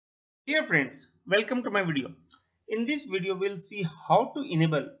Dear friends, welcome to my video. In this video, we'll see how to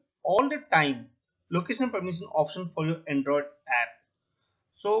enable all the time location permission option for your Android app.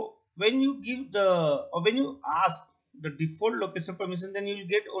 So when you give when you ask the default location permission, then you'll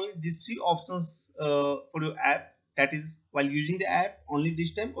get only these three options for your app. That is while using the app only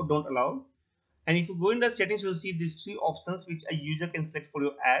this time or don't allow. And if you go in the settings, you'll see these three options which a user can select for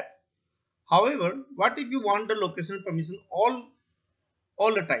your app. However, what if you want the location permission all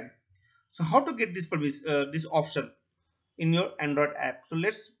the time? So how to get this this option in your Android app? So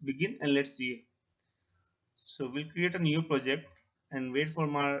let's begin and let's see. So we'll create a new project and wait for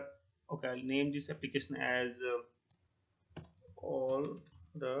my. Okay, I'll name this application as all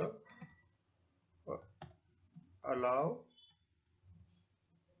the uh, allow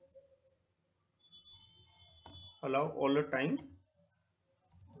all the time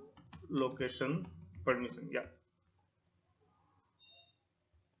location permission. Yeah,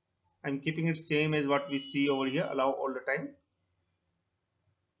 I'm keeping it same as what we see over here. Allow all the time.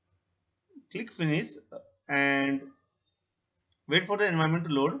 Click finish and wait for the environment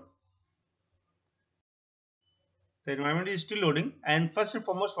to load. The environment is still loading, and first and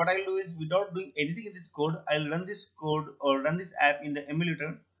foremost what I'll do is, without doing anything in this code, I'll run this code or run this app in the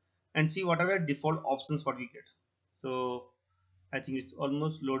emulator and see what are the default options what we get. So I think it's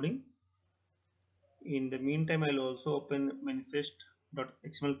almost loading. In the meantime, I'll also open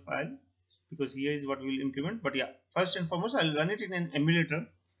manifest.xml file because here is what we'll implement. But yeah, first and foremost I'll run it in an emulator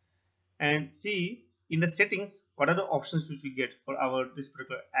and see in the settings what are the options which we get for our this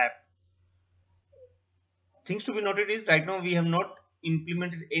particular app. Things to be noted is, right now we have not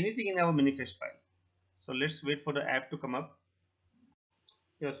implemented anything in our manifest file. So let's wait for the app to come up.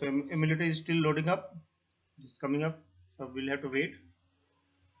 Yeah, so emulator is still loading up. It's coming up. So we'll have to wait.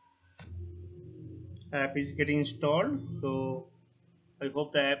 App is getting installed. So I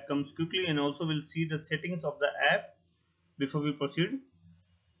hope the app comes quickly, and also we'll see the settings of the app before we proceed.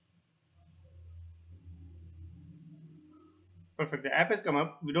 Perfect. The app has come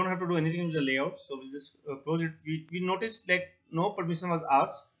up. We don't have to do anything with the layout. So we'll just close it. We noticed that no permission was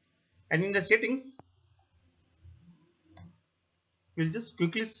asked. And in the settings, we'll just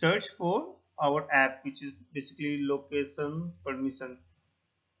quickly search for our app, which is basically location permission.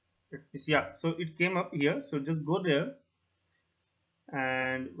 Yeah, so it came up here. So just go there,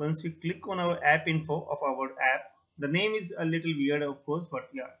 and once we click on our app info of our app, the name is a little weird of course, but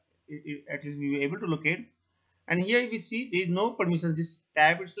yeah, at least we were able to locate. And here we see there is no permissions. This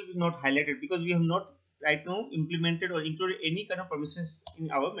tab itself is not highlighted because we have not right now implemented or included any kind of permissions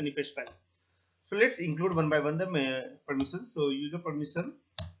in our manifest file. So let's include one by one the permissions. So user permission,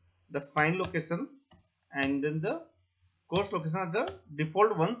 the find location, and then the course location are the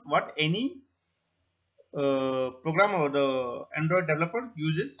default ones what any programmer or the Android developer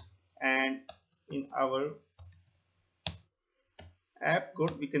uses. And in our app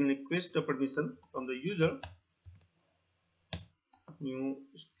code, we can request the permission from the user. New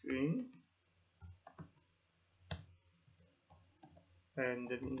string, and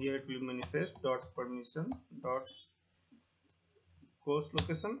then here it will manifest dot permission dot course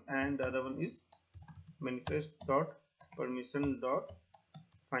location, and the other one is manifest dot permission dot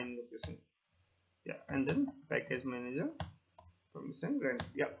find location. Yeah, and then package manager permission grant.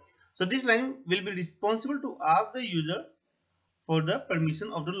 Yeah, so this line will be responsible to ask the user for the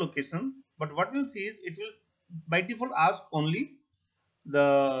permission of the location, but what we'll see is it will by default ask only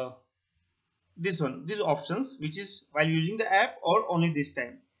the these options, which is while using the app or only this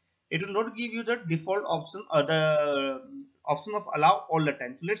time. It will not give you the default option or the option of allow all the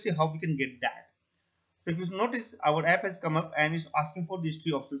time. So let's see how we can get that. So if you notice, our app has come up and it's asking for these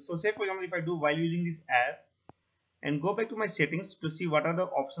three options. So say for example, if I do while using this app and go back to my settings to see what are the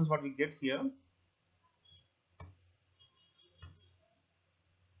options what we get here.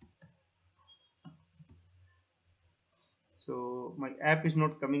 So my app is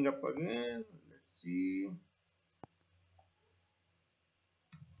not coming up again. Let's see.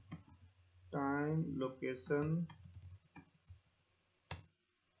 Time, location.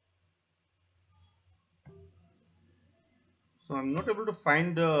 So I'm not able to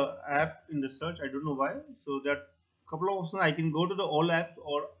find the app in the search. I don't know why. So there are a couple of options. I can go to the all apps,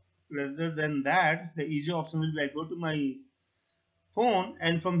 or rather than that, the easier option will be I go to my phone,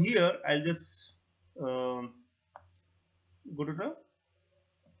 and from here I'll just go to the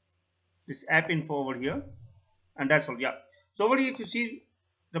this app info over here, and that's all. Yeah, so over here if you see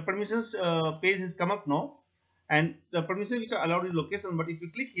the permissions page has come up now, and the permissions which are allowed is location. But if you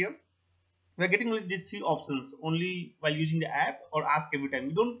click here, we are getting only these three options only while using the app or ask every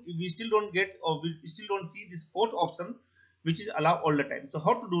time. We still don't get, or we still don't see this fourth option, which is allow all the time. So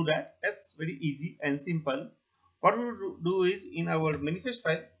how to do that? That's very easy and simple. What we will do is, in our manifest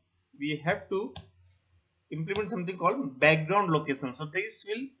file we have to implement something called background location. So this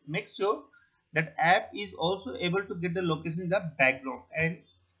will make sure that app is also able to get the location in the background. And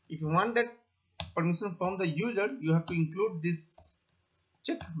if you want that permission from the user, you have to include this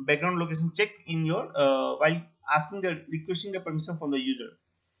check, background location check, in your while asking the requesting the permission from the user.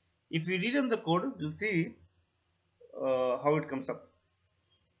 If we read on the code, you'll see how it comes up.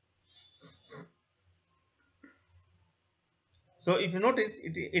 So if you notice,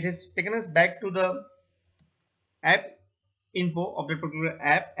 it has taken us back to the app info of that particular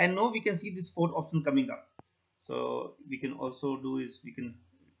app, and now we can see this fourth option coming up. So we can also do is, we can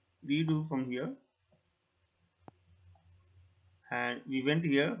redo from here, and we went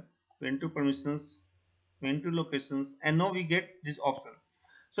here, went to permissions, went to locations, and now we get this option.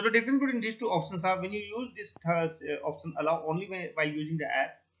 So the difference between these two options are, when you use this third option, allow only while using the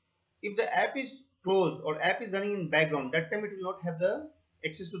app. If the app is closed or app is running in background, that time it will not have the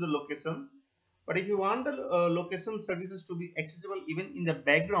access to the location. But if you want the location services to be accessible even in the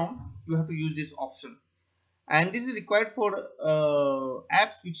background, you have to use this option. And this is required for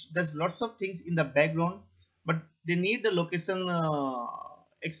apps which does lots of things in the background, but they need the location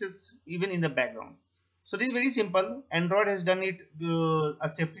access even in the background. So this is very simple. Android has done it a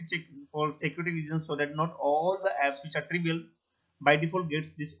safety check for security reasons, so that not all the apps which are trivial by default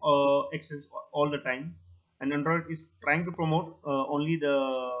gets this access all the time. And Android is trying to promote only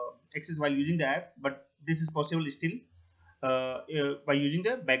the access while using the app, but this is possible still by using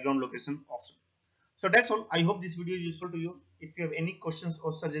the background location option. So that's all. I hope this video is useful to you. If you have any questions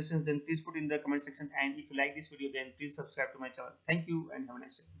or suggestions, then please put in the comment section. And if you like this video, then please subscribe to my channel. Thank you and have a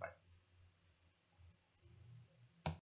nice day. Bye.